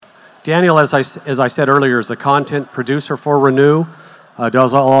Daniel, as I said earlier, is the content producer for Renew,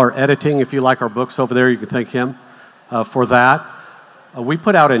 does all our editing. If you like our books over there, you can thank him for that. We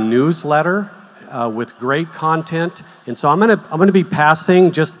put out a newsletter with great content, and so I'm gonna be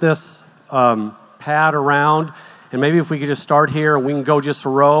passing just this pad around, and maybe if we could just start here, we can go just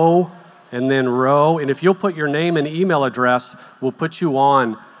row and then row, and if you'll put your name and email address, we'll put you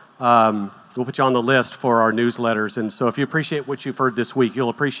on. We'll put you on the list for our newsletters. And so if you appreciate what you've heard this week, you'll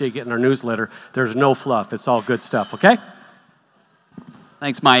appreciate getting our newsletter. There's no fluff. It's all good stuff, okay?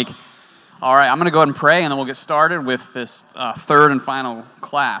 Thanks, Mike. All right, I'm going to go ahead and pray, and then we'll get started with this third and final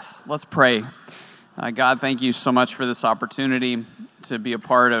class. Let's pray. God, thank you so much for this opportunity to be a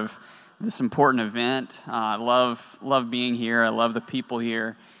part of this important event. I love being here. I love the people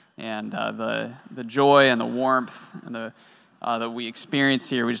here, and the joy and the warmth and that we experience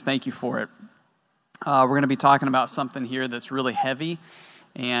here. We just thank you for it. We're going to be talking about something here that's really heavy,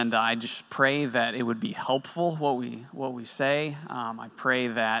 and I just pray that it would be helpful what we say. I pray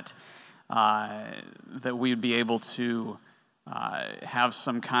that we would be able to have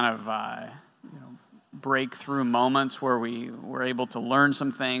some kind of breakthrough moments where we're able to learn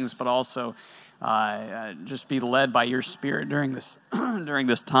some things, but also just be led by your Spirit during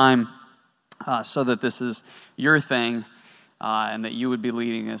this time, so that this is your thing. And that you would be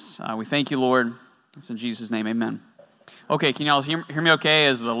leading us. We thank you, Lord. It's in Jesus' name, amen. Okay, can y'all hear me okay?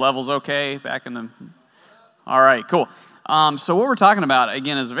 Is the levels okay back in the... All right, cool. So what we're talking about,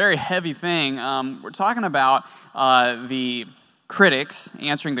 again, is a very heavy thing. We're talking about the critics,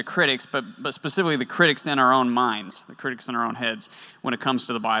 answering the critics, but specifically the critics in our own minds, the critics in our own heads when it comes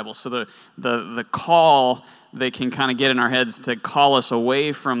to the Bible. So the call they can kind of get in our heads to call us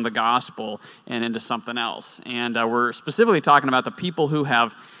away from the gospel and into something else. And we're specifically talking about the people who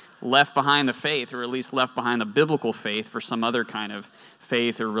have left behind the faith, or at least left behind the biblical faith for some other kind of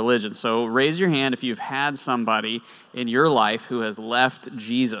faith or religion. So raise your hand if you've had somebody in your life who has left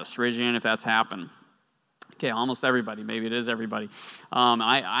Jesus. Raise your hand if that's happened. Okay, almost everybody. Maybe it is everybody.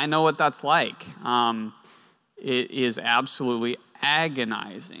 I know what that's like. It is absolutely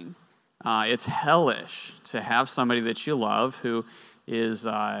agonizing. It's hellish to have somebody that you love who is,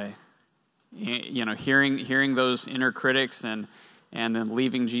 hearing those inner critics and then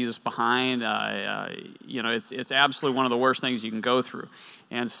leaving Jesus behind. It's absolutely one of the worst things you can go through.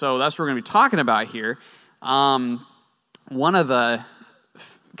 And so that's what we're going to be talking about here. One of the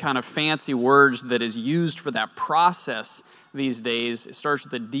kind of fancy words that is used for that process these days, it starts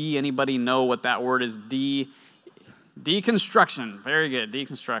with a D. Anybody know what that word is? Deconstruction. Very good,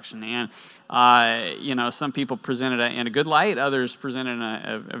 deconstruction. And, some people present it in a good light, others present it in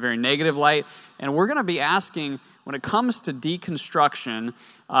a very negative light. And we're going to be asking, when it comes to deconstruction,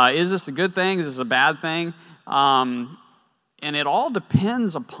 is this a good thing? Is this a bad thing? And it all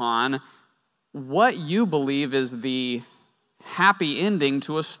depends upon what you believe is the happy ending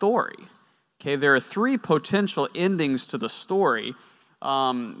to a story. Okay, there are three potential endings to the story.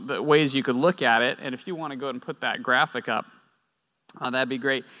 The ways you could look at it, and if you want to go ahead and put that graphic up, that'd be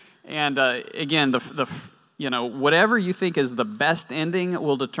great. And again, whatever you think is the best ending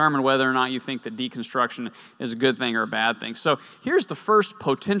will determine whether or not you think that deconstruction is a good thing or a bad thing. So here's the first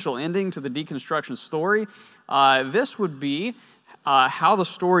potential ending to the deconstruction story. This would be how the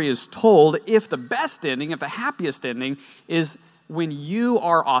story is told if the best ending, if the happiest ending, is when you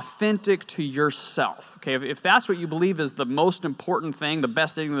are authentic to yourself. Okay, if that's what you believe is the most important thing, the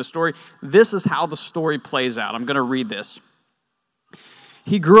best ending of the story, this is how the story plays out. I'm going to read this.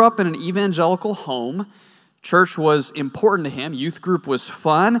 He grew up in an evangelical home. Church was important to him. Youth group was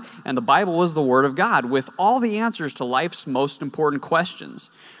fun, and the Bible was the Word of God with all the answers to life's most important questions.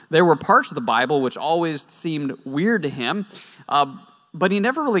 There were parts of the Bible which always seemed weird to him, but he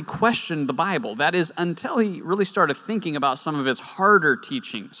never really questioned the Bible. That is, until he really started thinking about some of its harder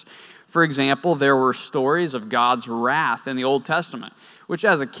teachings. For example, there were stories of God's wrath in the Old Testament, which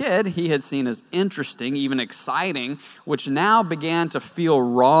as a kid he had seen as interesting, even exciting, which now began to feel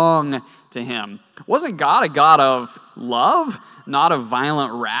wrong to him. Wasn't God a God of love, not of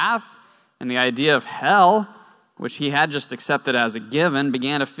violent wrath? And the idea of hell, which he had just accepted as a given,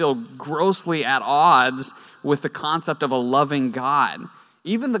 began to feel grossly at odds with the concept of a loving God.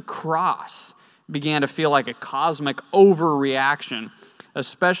 Even the cross began to feel like a cosmic overreaction,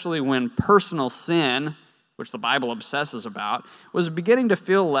 especially when personal sin, which the Bible obsesses about, was beginning to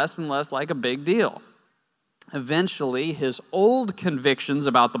feel less and less like a big deal. Eventually, his old convictions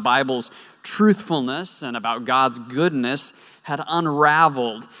about the Bible's truthfulness and about God's goodness had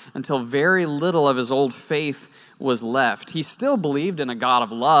unraveled until very little of his old faith was left. He still believed in a God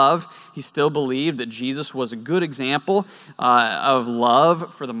of love. He still believed that Jesus was a good example of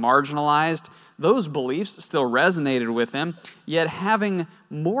love for the marginalized. Those beliefs still resonated with him, yet having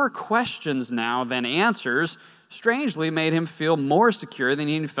more questions now than answers strangely made him feel more secure than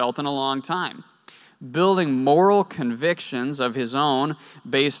he'd felt in a long time. Building moral convictions of his own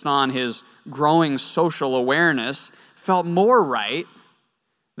based on his growing social awareness felt more right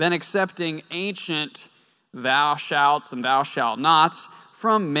than accepting ancient thou shalt and thou shalt nots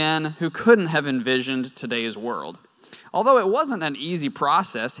from men who couldn't have envisioned today's world. Although it wasn't an easy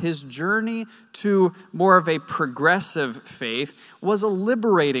process, his journey to more of a progressive faith was a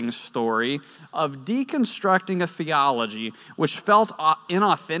liberating story of deconstructing a theology which felt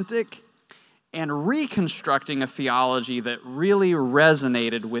inauthentic and reconstructing a theology that really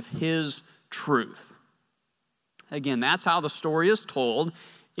resonated with his truth. Again, that's how the story is told.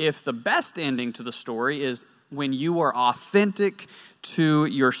 If the best ending to the story is when you are authentic to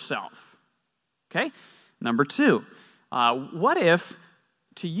yourself. Okay? Number two, what if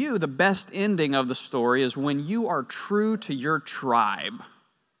to you the best ending of the story is when you are true to your tribe?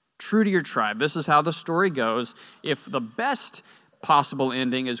 True to your tribe. This is how the story goes. If the best possible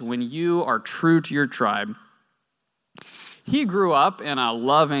ending is when you are true to your tribe. He grew up in a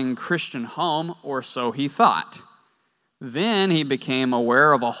loving Christian home, or so he thought. Then he became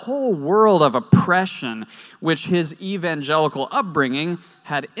aware of a whole world of oppression which his evangelical upbringing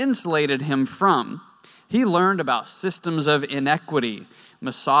had insulated him from. He learned about systems of inequity,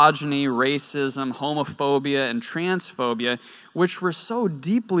 misogyny, racism, homophobia, and transphobia, which were so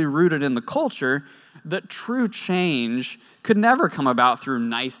deeply rooted in the culture that true change could never come about through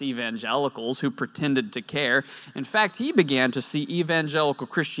nice evangelicals who pretended to care. In fact, he began to see evangelical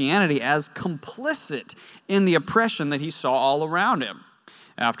Christianity as complicit in the oppression that he saw all around him.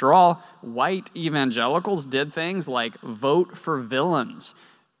 After all, white evangelicals did things like vote for villains,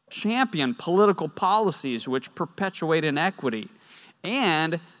 champion political policies which perpetuate inequity,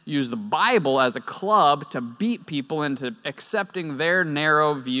 and use the Bible as a club to beat people into accepting their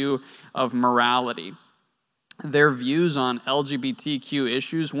narrow view of morality. Their views on LGBTQ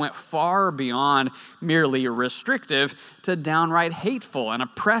issues went far beyond merely restrictive to downright hateful and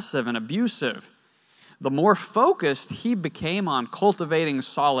oppressive and abusive. The more focused he became on cultivating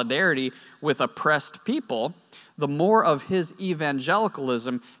solidarity with oppressed people, the more of his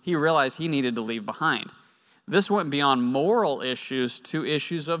evangelicalism he realized he needed to leave behind. This went beyond moral issues to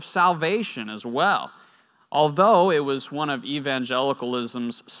issues of salvation as well. Although it was one of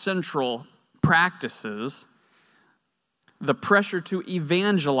evangelicalism's central practices, the pressure to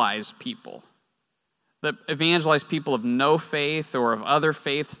evangelize people of no faith or of other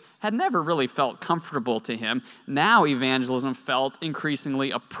faiths had never really felt comfortable to him. Now evangelism felt increasingly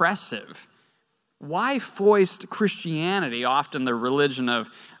oppressive. Why foist Christianity, often the religion of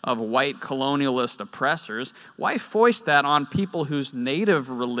white colonialist oppressors, why foist that on people whose native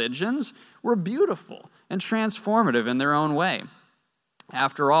religions were beautiful and transformative in their own way?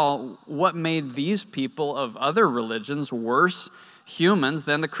 After all, what made these people of other religions worse humans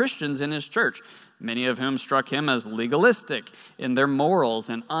than the Christians in his church, many of whom struck him as legalistic in their morals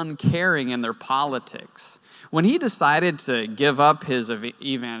and uncaring in their politics? When he decided to give up his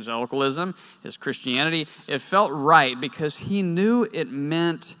evangelicalism, his Christianity, it felt right because he knew it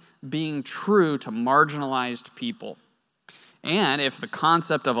meant being true to marginalized people. And if the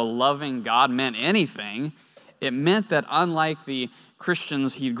concept of a loving God meant anything, it meant that unlike the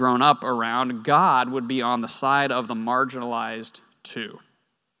Christians he'd grown up around, God would be on the side of the marginalized too.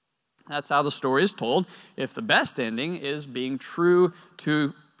 That's how the story is told. If the best ending is being true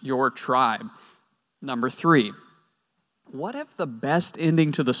to your tribe. Number three, what if the best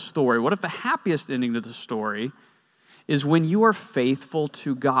ending to the story, what if the happiest ending to the story is when you are faithful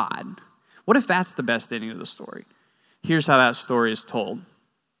to God? What if that's the best ending of the story? Here's how that story is told.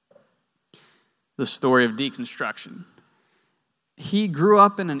 The story of deconstruction. He grew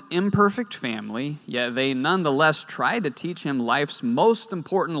up in an imperfect family, yet they nonetheless tried to teach him life's most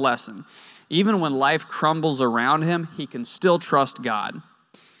important lesson. Even when life crumbles around him, he can still trust God.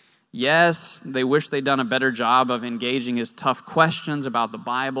 Yes, they wish they'd done a better job of engaging his tough questions about the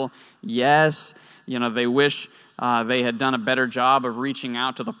Bible. Yes, they wish they had done a better job of reaching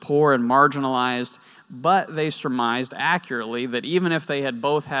out to the poor and marginalized. But they surmised accurately that even if they had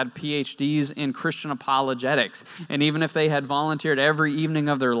both had PhDs in Christian apologetics, and even if they had volunteered every evening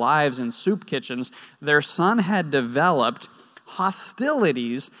of their lives in soup kitchens, their son had developed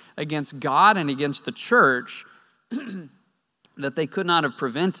hostilities against God and against the church that they could not have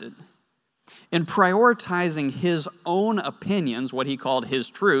prevented. In prioritizing his own opinions, what he called his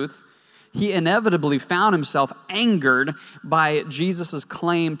truth, he inevitably found himself angered by Jesus'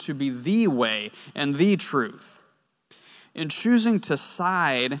 claim to be the way and the truth. In choosing to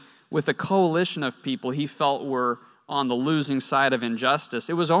side with a coalition of people he felt were on the losing side of injustice,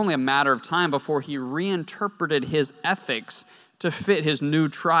 it was only a matter of time before he reinterpreted his ethics to fit his new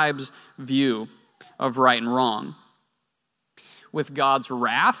tribe's view of right and wrong. With God's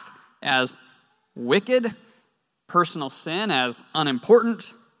wrath as wicked, personal sin as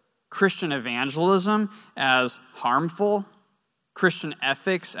unimportant, Christian evangelism as harmful, Christian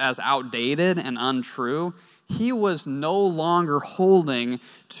ethics as outdated and untrue, he was no longer holding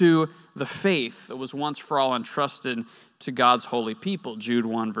to the faith that was once for all entrusted to God's holy people, Jude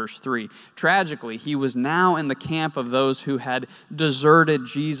 1, verse 3. Tragically, he was now in the camp of those who had deserted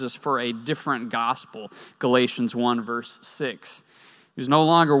Jesus for a different gospel, Galatians 1, verse 6. He was no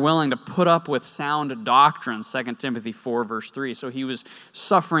longer willing to put up with sound doctrine, 2 Timothy 4, verse 3. So he was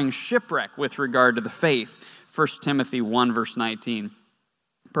suffering shipwreck with regard to the faith, 1 Timothy 1, verse 19.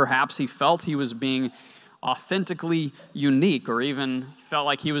 Perhaps he felt he was being authentically unique, or even felt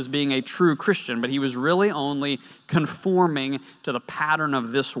like he was being a true Christian, but he was really only conforming to the pattern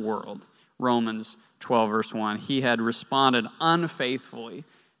of this world. Romans 12, verse 1. He had responded unfaithfully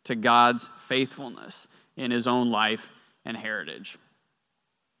to God's faithfulness in his own life and heritage.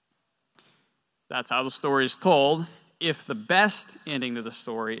 That's how the story is told, if the best ending to the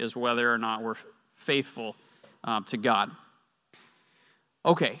story is whether or not we're faithful to God.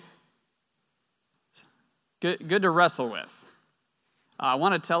 Okay. Good to wrestle with. I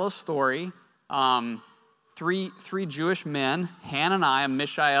want to tell a story. Three Jewish men, Hananiah,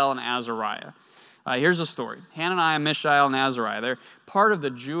 Mishael, and Azariah. Here's the story. Hananiah, Mishael, and Azariah. They're part of the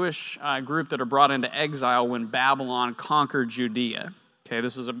Jewish group that are brought into exile when Babylon conquered Judea. Okay,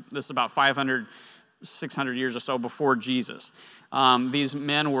 this is about 500, 600 years or so before Jesus. These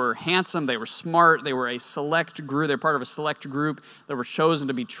men were handsome, they were smart, they were a select group, they're part of a select group that were chosen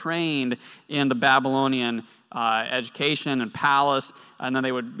to be trained in the Babylonian education and palace, and then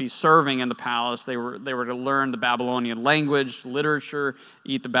they would be serving in the palace. They were to learn the Babylonian language, literature,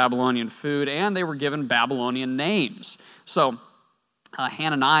 eat the Babylonian food, and they were given Babylonian names. So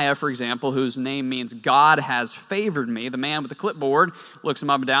Hananiah, for example, whose name means God has favored me, the man with the clipboard looks him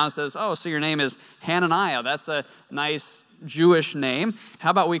up and down and says, "Oh, so your name is Hananiah. That's a nice Jewish name. How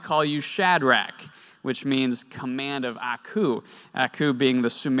about we call you Shadrach," which means command of Aku, Aku being the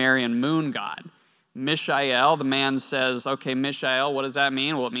Sumerian moon god. Mishael, the man says, "Okay, Mishael, what does that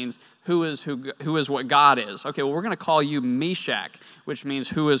mean?" Well, it means who is what God is. Okay, well, we're going to call you Meshach, which means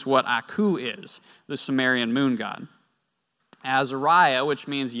who is what Aku is, the Sumerian moon god. Azariah, which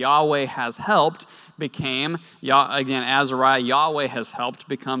means Yahweh has helped, became, again, Azariah, Yahweh has helped,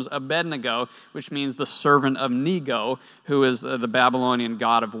 becomes Abednego, which means the servant of Nego, who is the Babylonian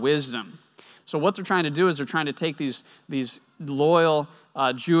god of wisdom. So what they're trying to do is they're trying to take these loyal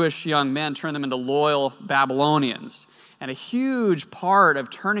Jewish young men, turn them into loyal Babylonians. And a huge part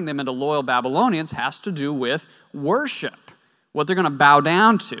of turning them into loyal Babylonians has to do with worship, what they're going to bow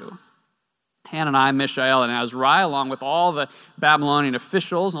down to. Hananiah, Mishael, and Azariah, along with all the Babylonian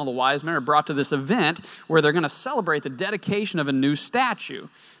officials and all the wise men, are brought to this event where they're going to celebrate the dedication of a new statue.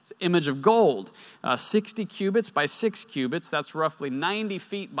 It's an image of gold, 60 cubits by 6 cubits. That's roughly 90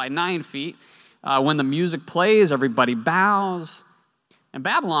 feet by 9 feet. When the music plays, everybody bows. And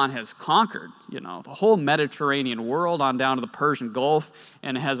Babylon has conquered, the whole Mediterranean world on down to the Persian Gulf,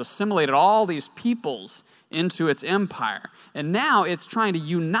 and has assimilated all these peoples into its empire. And now it's trying to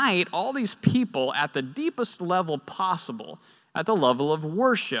unite all these people at the deepest level possible, at the level of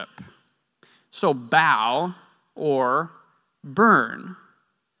worship. So bow or burn.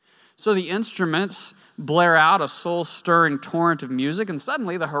 So the instruments blare out a soul-stirring torrent of music, and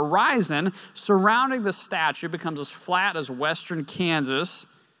suddenly the horizon surrounding the statue becomes as flat as western Kansas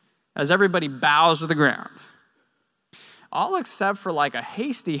as everybody bows to the ground. All except for like a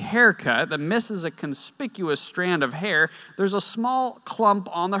hasty haircut that misses a conspicuous strand of hair, there's a small clump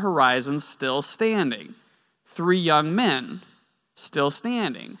on the horizon still standing. 3 young men still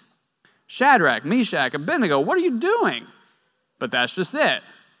standing. Shadrach, Meshach, Abednego, what are you doing? But that's just it.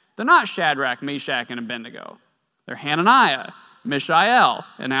 They're not Shadrach, Meshach, and Abednego. They're Hananiah, Mishael,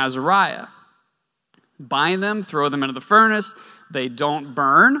 and Azariah. Bind them, throw them into the furnace. They don't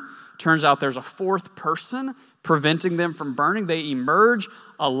burn. Turns out there's a 4th person preventing them from burning. They emerge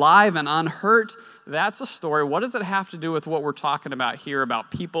alive and unhurt. That's a story. What does it have to do with what we're talking about here about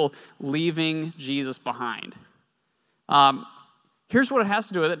people leaving Jesus behind? Here's what it has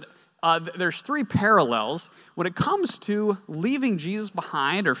to do with it. there's three parallels. When it comes to leaving Jesus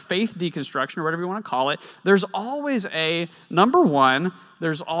behind, or faith deconstruction, or whatever you want to call it, there's always number one,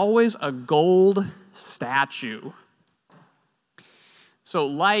 there's always a gold statue. So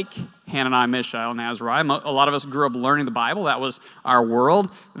like Hananiah, Mishael, and Azariah, a lot of us grew up learning the Bible. That was our world.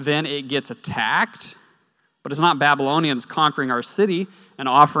 Then it gets attacked. But it's not Babylonians conquering our city and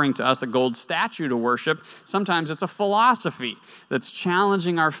offering to us a gold statue to worship. Sometimes it's a philosophy that's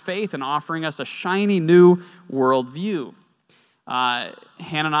challenging our faith and offering us a shiny new worldview.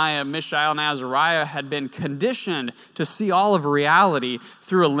 Hananiah, Mishael, and Azariah had been conditioned to see all of reality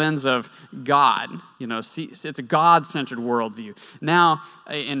through a lens of God. It's a God-centered worldview. Now,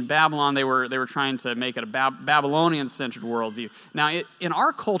 in Babylon, they were trying to make it a Babylonian-centered worldview. Now, in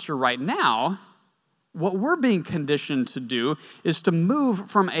our culture right now, what we're being conditioned to do is to move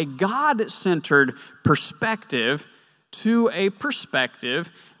from a God-centered perspective to a perspective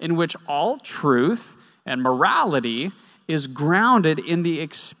in which all truth and morality is grounded in the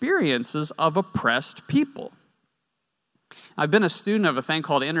experiences of oppressed people. I've been a student of a thing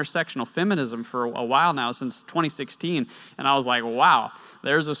called intersectional feminism for a while now, since 2016, and I was like, wow,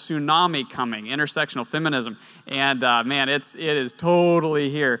 there's a tsunami coming, intersectional feminism, and man, it is totally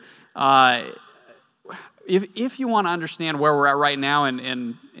here. If you want to understand where we're at right now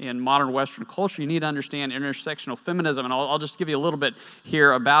in modern Western culture, you need to understand intersectional feminism, and I'll just give you a little bit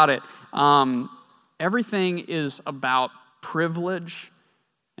here about it. Everything is about privilege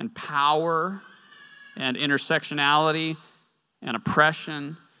and power and intersectionality and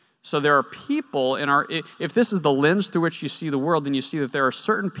oppression. So there are people if this is the lens through which you see the world, then you see that there are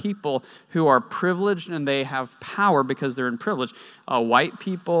certain people who are privileged and they have power because they're in privilege. White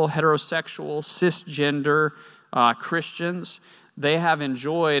people, heterosexual, cisgender, Christians, they have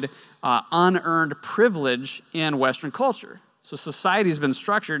enjoyed unearned privilege in Western culture. So society's been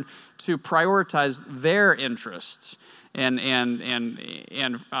structured to prioritize their interests and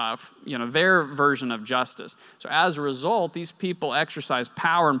their version of justice. So as a result, these people exercise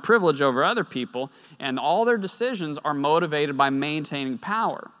power and privilege over other people, and all their decisions are motivated by maintaining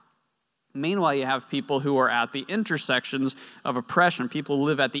power. Meanwhile, you have people who are at the intersections of oppression, people who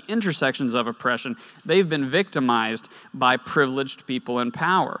live at the intersections of oppression. They've been victimized by privileged people in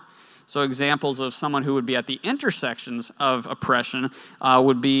power. So examples of someone who would be at the intersections of oppression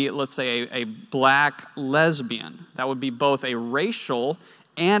would be, let's say, a black lesbian. That would be both a racial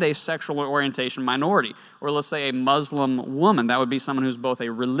and a sexual orientation minority. Or let's say a Muslim woman. That would be someone who's both a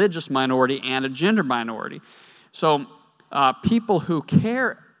religious minority and a gender minority. So people who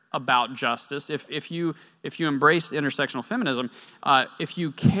care about justice, if you embrace intersectional feminism, if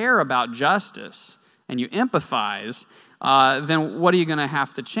you care about justice and you empathize, then what are you going to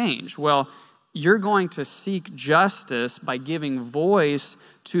have to change? Well, you're going to seek justice by giving voice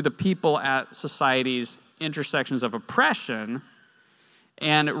to the people at society's intersections of oppression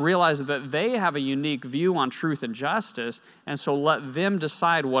and realize that they have a unique view on truth and justice, and so let them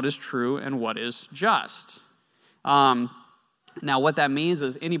decide what is true and what is just. Now, what that means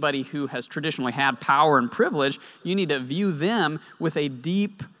is anybody who has traditionally had power and privilege, you need to view them with a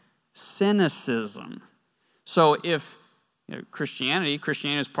deep cynicism. So if Christianity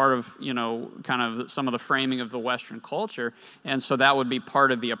is part of, kind of some of the framing of the Western culture, and so that would be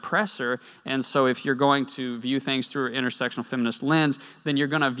part of the oppressor. And so if you're going to view things through an intersectional feminist lens, then you're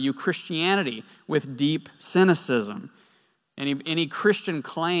going to view Christianity with deep cynicism. Any Christian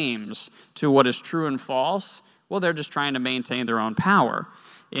claims to what is true and false, well, they're just trying to maintain their own power.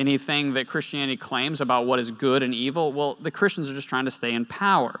 Anything that Christianity claims about what is good and evil, well, the Christians are just trying to stay in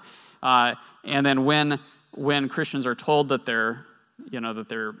power. And then when Christians are told that they're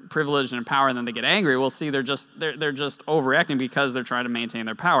privileged and in power, and then they get angry, we'll see they're just overacting because they're trying to maintain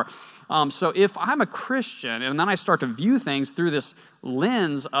their power. So if I'm a Christian and then I start to view things through this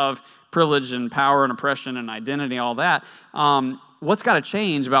lens of privilege and power and oppression and identity, all that, what's got to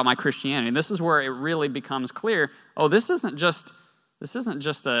change about my Christianity? And this is where it really becomes clear. Oh, this isn't just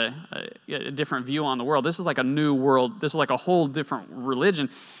a different view on the world. This is like a new world. This is like a whole different religion.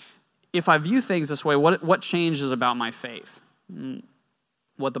 If I view things this way, what changes about my faith?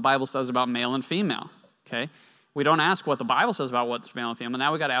 What the Bible says about male and female, okay? We don't ask what the Bible says about what's male and female.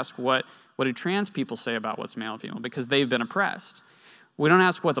 Now we got to ask what do trans people say about what's male and female, because they've been oppressed. We don't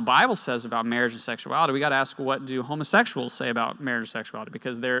ask what the Bible says about marriage and sexuality. We got to ask what do homosexuals say about marriage and sexuality,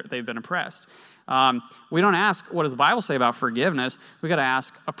 because they've been oppressed. We don't ask what does the Bible say about forgiveness. We got to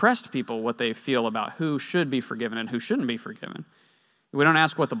ask oppressed people what they feel about who should be forgiven and who shouldn't be forgiven. We don't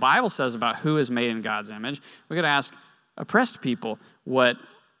ask what the Bible says about who is made in God's image. We got to ask oppressed people what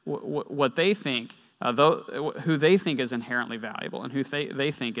they think who they think is inherently valuable and who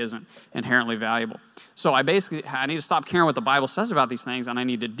they think isn't inherently valuable. So I need to stop caring what the Bible says about these things, and I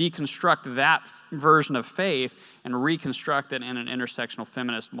need to deconstruct that version of faith and reconstruct it in an intersectional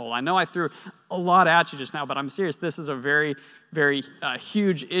feminist mold. I know I threw a lot at you just now, but I'm serious. This is a very, very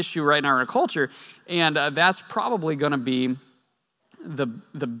huge issue right now in our culture, and that's probably going to be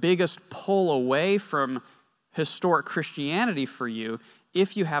the biggest pull away from historic Christianity for you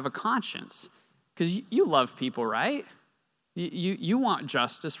if you have a conscience. Because you love people, right? You want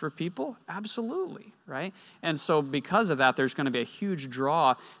justice for people? Absolutely, right? And so because of that, there's going to be a huge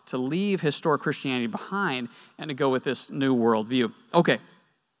draw to leave historic Christianity behind and to go with this new worldview. Okay,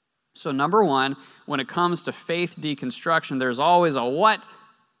 so number one, when it comes to faith deconstruction, there's always a what?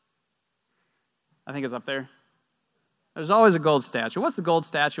 I think it's up there. There's always a gold statue. What's the gold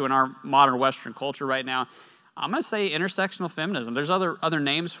statue in our modern Western culture right now? I'm going to say intersectional feminism. There's other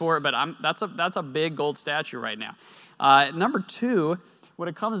names for it, but that's a big gold statue right now. Number two, when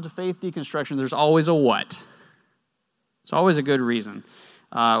it comes to faith deconstruction, there's always a what. It's always a good reason.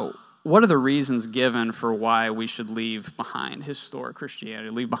 What are the reasons given for why we should leave behind historic Christianity,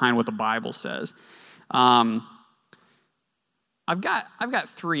 leave behind what the Bible says? I've got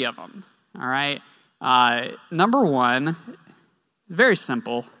three of them. All right. Number one, very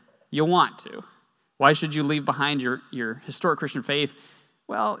simple. You want to. Why should you leave behind your historic Christian faith?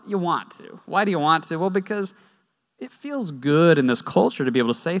 Well, you want to. Why do you want to? Well, because it feels good in this culture to be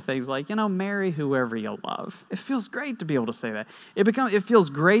able to say things like, marry whoever you love. It feels great to be able to say that. It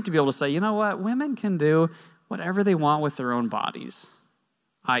feels great to be able to say, you know what? Women can do whatever they want with their own bodies,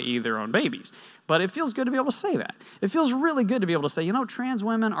 i.e. their own babies. But it feels good to be able to say that. It feels really good to be able to say, trans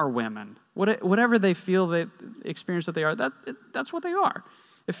women are women. Whatever they feel, they experience that they are, that's what they are.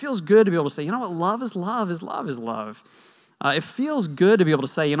 It feels good to be able to say, love is love is love is love. It feels good to be able to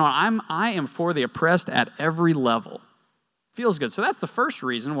say, I am for the oppressed at every level. Feels good. So that's the first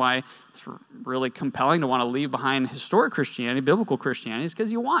reason why it's really compelling to want to leave behind historic Christianity, biblical Christianity, is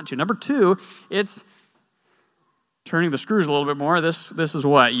because you want to. Number two, it's turning the screws a little bit more. This is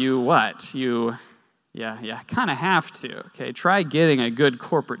what? You kind of have to. Okay, try getting a good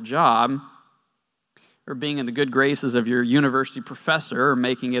corporate job, or being in the good graces of your university professor, or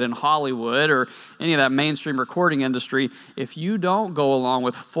making it in Hollywood, or any of that mainstream recording industry, if you don't go along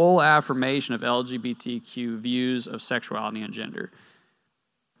with full affirmation of LGBTQ views of sexuality and gender.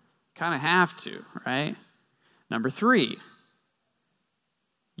 Kind of have to, right? Number three,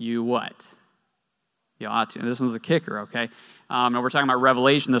 you what? You ought to. And this one's a kicker, okay? And we're talking about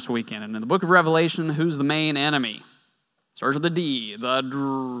Revelation this weekend. And in the book of Revelation, who's the main enemy? Starts with a D,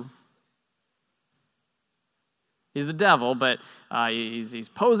 He's the devil, but he's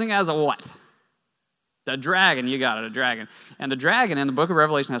posing as a what? A dragon. You got it, a dragon. And the dragon in the book of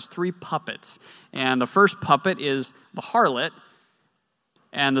Revelation has three puppets. And the first puppet is the harlot.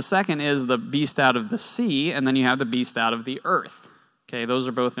 And the second is the beast out of the sea. And then you have the beast out of the earth. Okay, those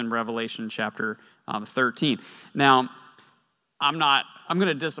are both in Revelation chapter 13. Now, I'm going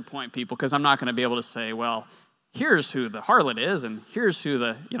to disappoint people because I'm not going to be able to say, well, here's who the harlot is, and here's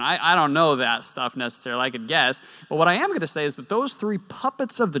who I don't know that stuff necessarily. I could guess. But what I am going to say is that those three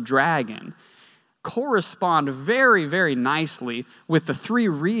puppets of the dragon correspond very, very nicely with the three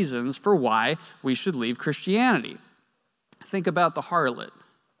reasons for why we should leave Christianity. Think about the harlot.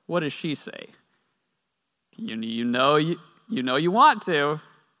 What does she say? You want to.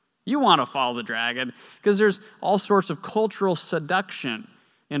 You want to follow the dragon because there's all sorts of cultural seduction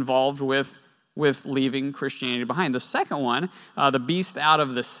involved with leaving Christianity behind. The second one, the beast out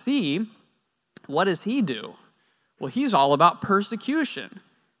of the sea, what does he do? Well, he's all about persecution.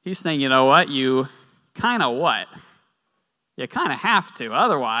 He's saying, you know what? You kind of what? You kind of have to.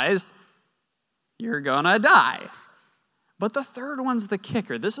 Otherwise, you're going to die. But the third one's the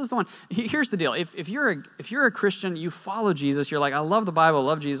kicker. This is the one. Here's the deal. If you're a Christian, you follow Jesus, you're like, I love the Bible, I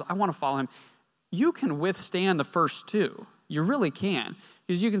love Jesus, I want to follow him. You can withstand the first two. You really can.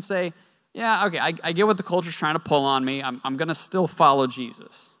 Because you can say, yeah, okay, I get what the culture's trying to pull on me. I'm going to still follow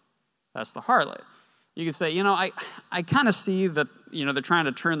Jesus. That's the harlot. You can say, I kind of see that, they're trying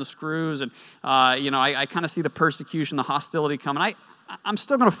to turn the screws, and, I kind of see the persecution, the hostility coming. I'm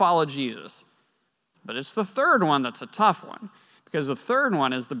still going to follow Jesus. But it's the third one that's a tough one, because the third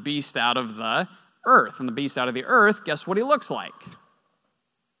one is the beast out of the earth. And the beast out of the earth, guess what he looks like?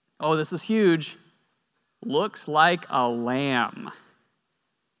 Oh, this is huge. Looks like a lamb.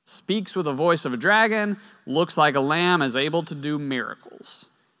 Speaks with the voice of a dragon, looks like a lamb, is able to do miracles.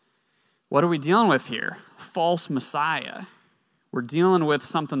 What are we dealing with here? False Messiah. We're dealing with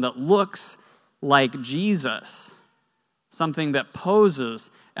something that looks like Jesus. something that poses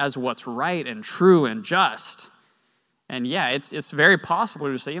as what's right and true and just. And yeah, it's very possible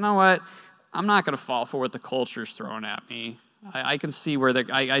to say, you know what, I'm not going to fall for what the culture's throwing at me. I can see where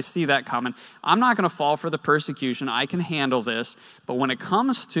I see that coming. I'm not going to fall for the persecution. I can handle this. But when it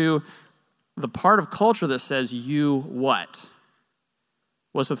comes to the part of culture that says you what?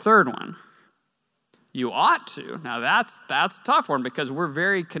 What's the third one? You ought to. Now that's a tough one because we're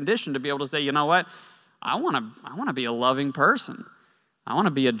very conditioned to be able to say, you know what? I want to be a loving person. I want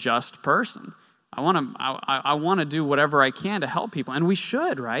to be a just person. I want to do whatever I can to help people, and we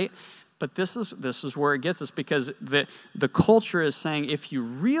should, right? But this is where it gets us, because the culture is saying if you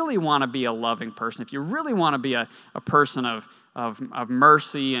really want to be a loving person, if you really want to be a person of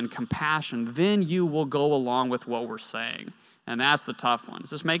mercy and compassion, then you will go along with what we're saying. And that's the tough one. Is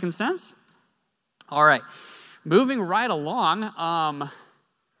this making sense? All right. Moving right along, I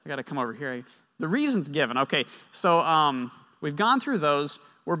got to come over here. The reasons given. Okay, so we've gone through those.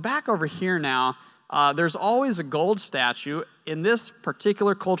 We're back over here now. There's always a gold statue. In this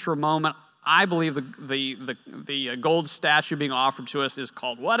particular cultural moment, I believe the gold statue being offered to us is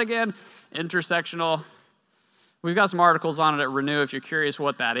called what again? Intersectional. We've got some articles on it at Renew if you're curious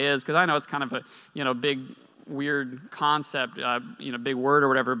what that is, because I know it's kind of a big weird concept, big word or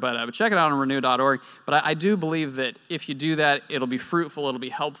whatever, but check it out on renew.org. But I do believe that if you do that, it'll be fruitful, it'll be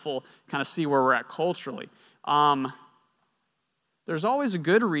helpful, kind of see where we're at culturally. There's always a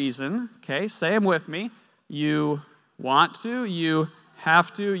good reason, okay? Say them with me. You want to, you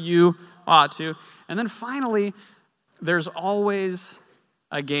have to, you ought to. And then finally, there's always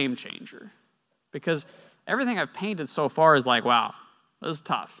a game changer. Because everything I've painted so far is like, wow, this is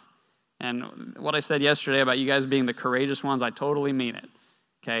tough. And what I said yesterday about you guys being the courageous ones, I totally mean it,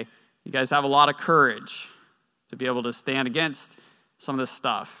 okay? You guys have a lot of courage to be able to stand against some of this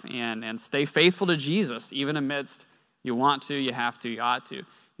stuff and stay faithful to Jesus, even amidst you want to, you have to, you ought to. You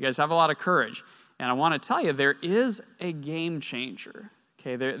guys have a lot of courage. And I want to tell you, there is a game changer,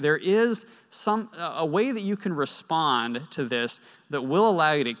 okay? There is a way that you can respond to this that will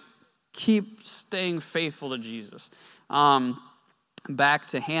allow you to keep staying faithful to Jesus. Back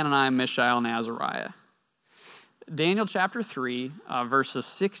to Hananiah, Mishael, and Azariah. Daniel chapter 3, verses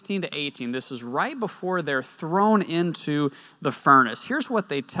 16 to 18. This is right before they're thrown into the furnace. Here's what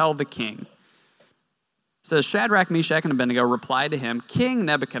they tell the king. It says, Shadrach, Meshach, and Abednego replied to him, King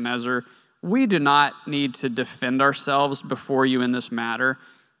Nebuchadnezzar, we do not need to defend ourselves before you in this matter.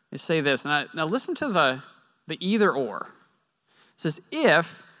 They say this. Now listen to the either or. It says,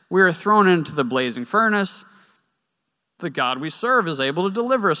 if we are thrown into the blazing furnace, the God we serve is able to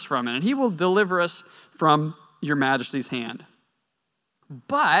deliver us from it, and he will deliver us from your majesty's hand.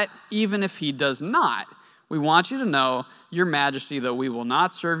 But even if he does not, we want you to know, your majesty, that we will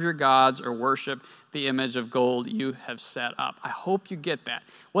not serve your gods or worship the image of gold you have set up. I hope you get that.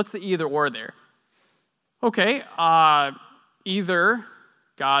 What's the either or there? Okay, either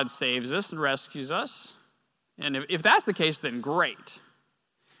God saves us and rescues us, and if that's the case, then great.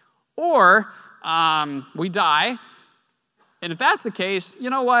 Or we die, and if that's the case, you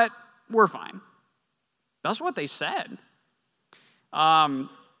know what? We're fine. That's what they said.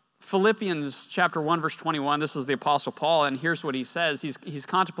 Philippians chapter 1, verse 21, this is the Apostle Paul, and here's what he says. He's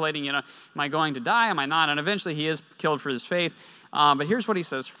contemplating, am I going to die? Am I not? And eventually he is killed for his faith. But here's what he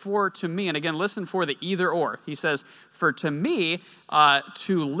says, for to me, and again, listen for the either or. He says, for to me,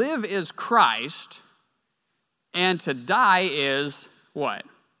 to live is Christ, and to die is what?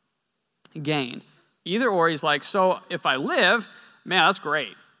 Gain. Either or, he's like, so if I live, man, that's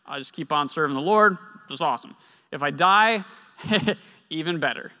great. I'll just keep on serving the Lord. That's awesome. If I die, even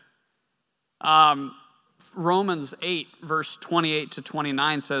better. Romans 8, verse 28 to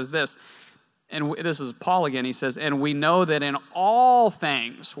 29 says this, and this is Paul again, he says, and we know that in all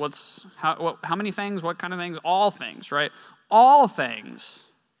things, how many things, what kind of things? All things, right? All things,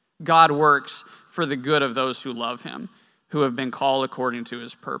 God works for the good of those who love him, who have been called according to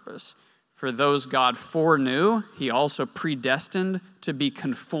his purpose. For those God foreknew, he also predestined to be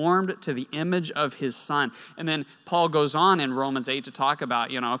conformed to the image of his Son. And then Paul goes on in Romans 8 to talk about,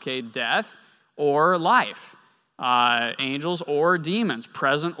 death or life, angels or demons,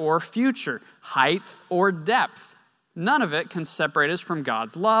 present or future, height or depth. None of it can separate us from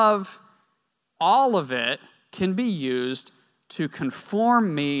God's love. All of it can be used to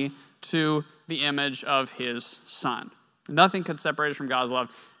conform me to the image of his Son. Nothing can separate us from God's love.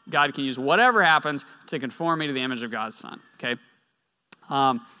 God can use whatever happens to conform me to the image of God's Son, okay?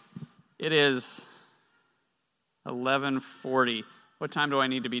 It is 11:40. What time do I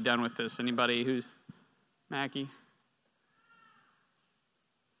need to be done with this? Anybody who's... Mackie?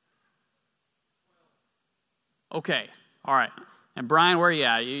 Okay. All right. And Brian, where are you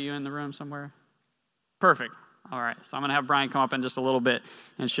at? You in the room somewhere? Perfect. All right. So I'm going to have Brian come up in just a little bit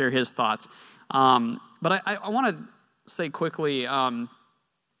and share his thoughts. But I want to say quickly,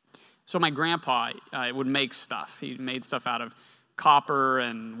 so my grandpa would make stuff. He made stuff out of copper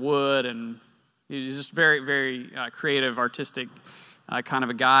and wood, and he was just very, very creative, artistic kind of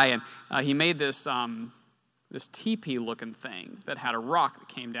a guy. And he made this this teepee-looking thing that had a rock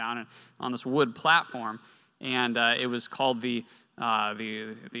that came down on this wood platform, and it was called the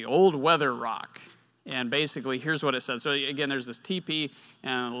Old Weather Rock. And basically, here's what it says. So again, there's this teepee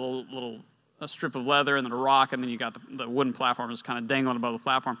and a strip of leather and then a rock, and then you got the wooden platform is kind of dangling above the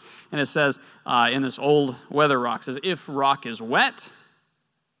platform. And it says in this Old Weather Rock, it says, if rock is wet,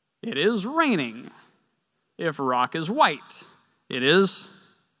 it is raining. If rock is white, it is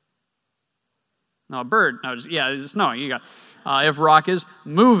a bird. No, it's snowing. You got. If rock is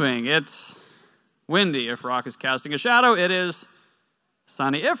moving, it's windy. If rock is casting a shadow, it is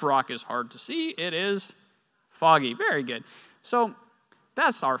sunny. If rock is hard to see, it is foggy. Very good. So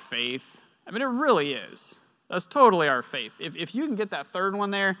that's our faith. I mean, it really is. That's totally our faith. If you can get that third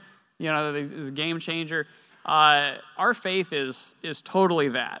one there, this game changer. Our faith is totally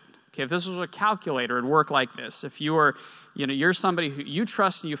that. Okay, if this was a calculator, it'd work like this. If you are, you're somebody who you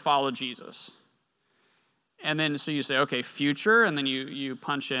trust and you follow Jesus, and then so you say, okay, future, and then you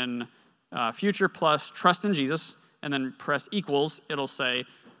punch in future plus trust in Jesus, and then press equals. It'll say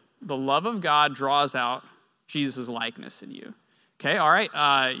the love of God draws out Jesus' likeness in you. Okay, all right.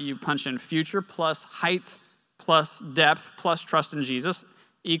 You punch in future plus height plus depth plus trust in Jesus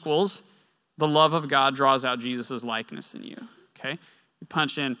equals the love of God draws out Jesus' likeness in you. Okay, you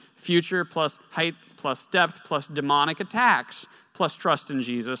punch in future plus height plus depth plus demonic attacks plus trust in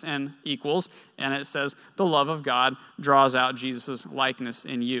Jesus and equals, and it says the love of God draws out Jesus' likeness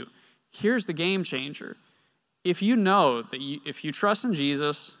in you. Here's the game changer. If you know that if you trust in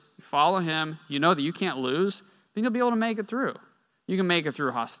Jesus, you follow him, you know that you can't lose, then you'll be able to make it through. You can make it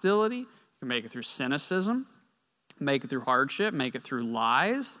through hostility, you can make it through cynicism, make it through hardship, make it through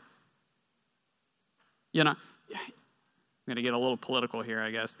lies. I'm going to get a little political here,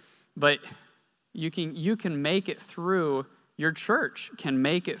 I guess, but you can make it through. Your church can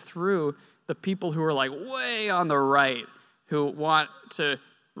make it through the people who are like way on the right, who want to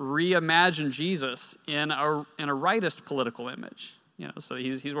reimagine Jesus in a rightist political image. So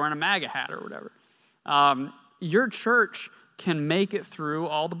he's wearing a MAGA hat or whatever. Your church can make it through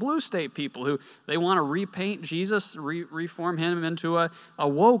all the blue state people who they want to repaint Jesus, reform him into a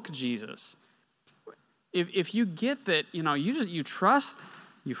woke Jesus. If you get that, you trust,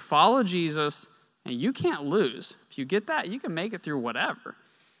 you follow Jesus, and you can't lose. If you get that, you can make it through whatever,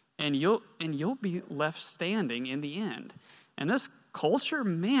 and you'll be left standing in the end. And this culture,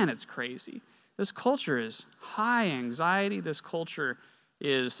 man, it's crazy. This culture is high anxiety. This culture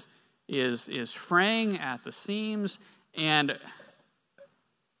is fraying at the seams. And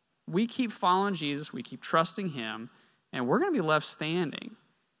we keep following Jesus. We keep trusting him. And we're going to be left standing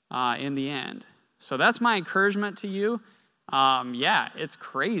in the end. So that's my encouragement to you. It's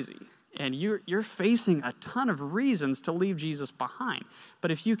crazy. And you're facing a ton of reasons to leave Jesus behind. But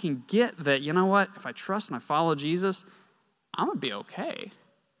if you can get that, you know what? If I trust and I follow Jesus, I'm going to be okay.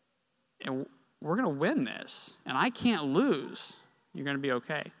 And we're going to win this. And I can't lose. You're going to be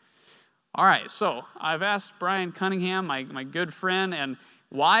okay. All right, so I've asked Brian Cunningham, my good friend and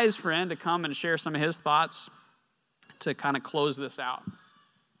wise friend, to come and share some of his thoughts to kind of close this out.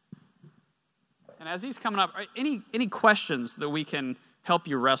 And as he's coming up, any questions that we can help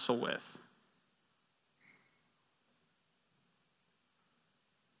you wrestle with?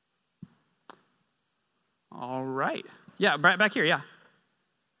 All right. Yeah, back here, yeah.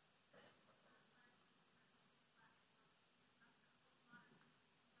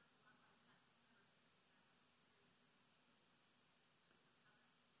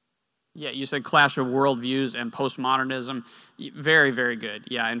 Yeah, you said clash of worldviews and postmodernism. Very, very good.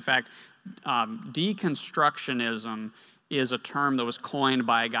 Yeah, in fact, deconstructionism is a term that was coined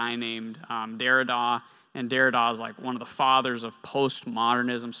by a guy named Derrida, and Derrida is like one of the fathers of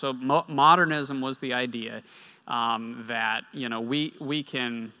postmodernism. So modernism was the idea that we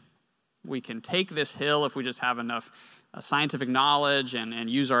can take this hill if we just have enough scientific knowledge and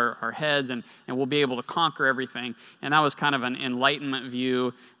use our heads, and we'll be able to conquer everything. And that was kind of an Enlightenment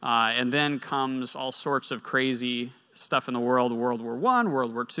view. And then comes all sorts of crazy stuff in the world, World War I,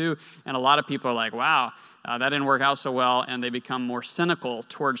 World War II, and a lot of people are like, wow, that didn't work out so well, and they become more cynical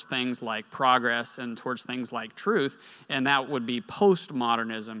towards things like progress and towards things like truth, and that would be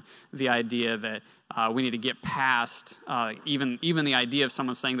postmodernism, the idea that We need to get past even the idea of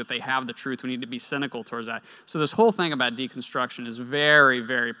someone saying that they have the truth. We need to be cynical towards that. So this whole thing about deconstruction is very,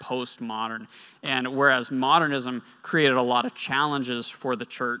 very postmodern. And whereas modernism created a lot of challenges for the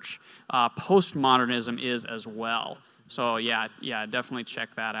church, postmodernism is as well. So yeah, definitely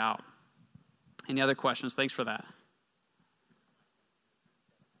check that out. Any other questions? Thanks for that.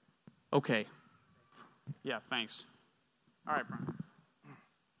 Okay. Yeah, thanks. All right, Brian.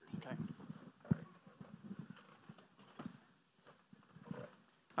 Okay.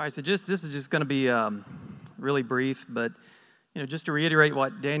 All right, so this is just going to be really brief, but just to reiterate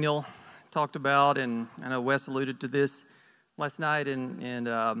what Daniel talked about, and I know Wes alluded to this last night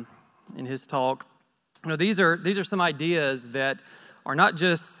in his talk. These are some ideas that are not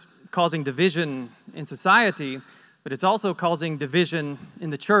just causing division in society, but it's also causing division in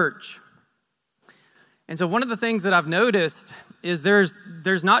the church. And so one of the things that I've noticed is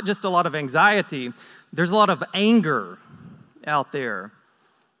there's not just a lot of anxiety, there's a lot of anger out there.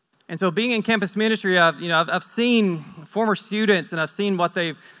 And so being in campus ministry, I've seen former students, and I've seen what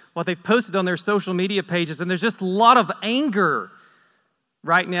they've posted on their social media pages, and there's just a lot of anger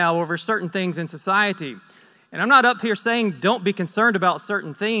right now over certain things in society. And I'm not up here saying don't be concerned about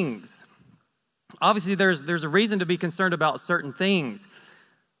certain things. Obviously, there's a reason to be concerned about certain things.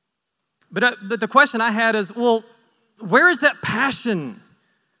 But the question I had is, well, where is that passion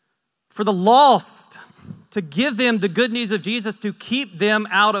for the lost to give them the good news of Jesus to keep them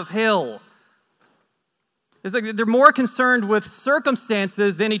out of hell? It's like they're more concerned with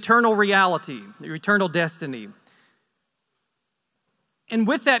circumstances than eternal reality, their eternal destiny. And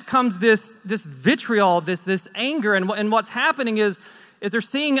with that comes this vitriol, this anger, and what's happening is they're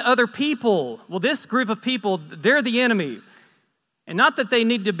seeing other people. Well, this group of people, they're the enemy. And not that they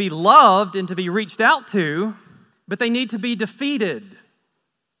need to be loved and to be reached out to, but they need to be defeated.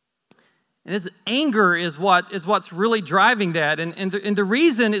 And this anger is what's really driving that. And the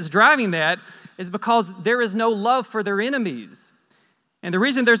reason it's driving that is because there is no love for their enemies. And the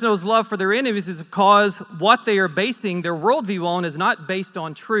reason there's no love for their enemies is because what they are basing their worldview on is not based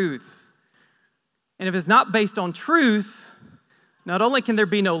on truth. And if it's not based on truth, not only can there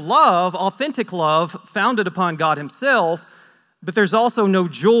be no love, authentic love, founded upon God Himself, but there's also no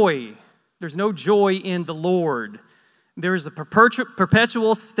joy. There's no joy in the Lord. There is a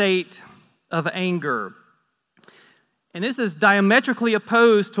perpetual state of anger. And this is diametrically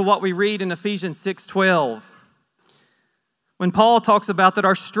opposed to what we read in Ephesians 6:12. When Paul talks about that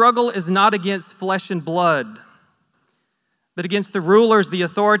our struggle is not against flesh and blood, but against the rulers, the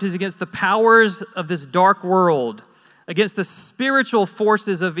authorities, against the powers of this dark world, against the spiritual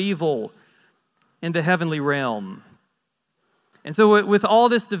forces of evil in the heavenly realm. And so with all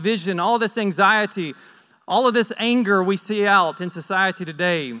this division, all this anxiety, all of this anger we see out in society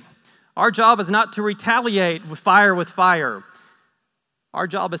today, our job is not to retaliate with fire. Our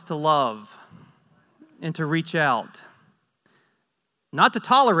job is to love and to reach out. Not to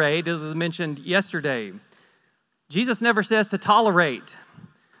tolerate, as was mentioned yesterday. Jesus never says to tolerate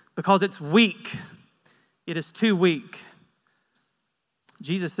because it's weak. It is too weak.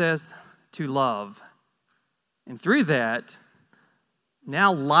 Jesus says to love. And through that,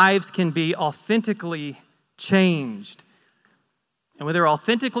 now lives can be authentically changed. And when they're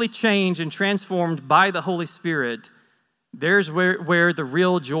authentically changed and transformed by the Holy Spirit, there's where the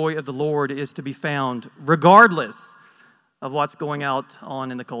real joy of the Lord is to be found, regardless of what's going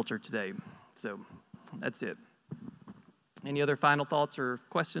on in the culture today. So that's it. Any other final thoughts or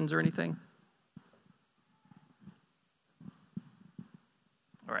questions or anything?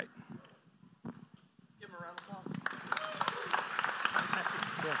 All right. Let's give him a round of applause.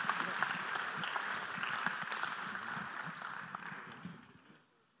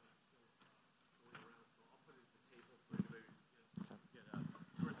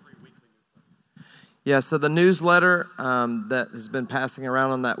 Yeah, so the newsletter that has been passing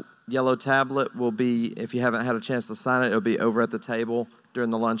around on that yellow tablet will be, if you haven't had a chance to sign it, it'll be over at the table during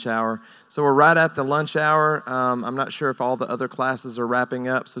the lunch hour. So we're right at the lunch hour. I'm not sure if all the other classes are wrapping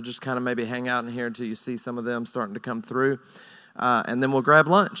up, so just kind of maybe hang out in here until you see some of them starting to come through. And then we'll grab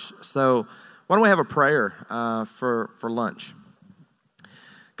lunch. So why don't we have a prayer for lunch?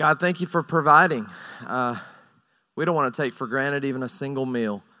 God, thank you for providing. We don't want to take for granted even a single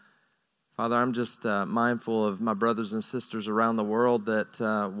meal. Father, I'm just mindful of my brothers and sisters around the world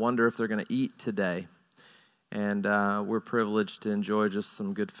that wonder if they're going to eat today. And we're privileged to enjoy just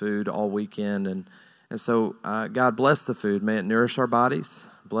some good food all weekend. And so, God, bless the food. May it nourish our bodies.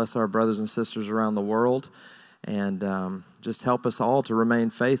 Bless our brothers and sisters around the world. And just help us all to remain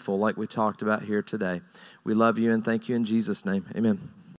faithful like we talked about here today. We love you and thank you in Jesus' name. Amen.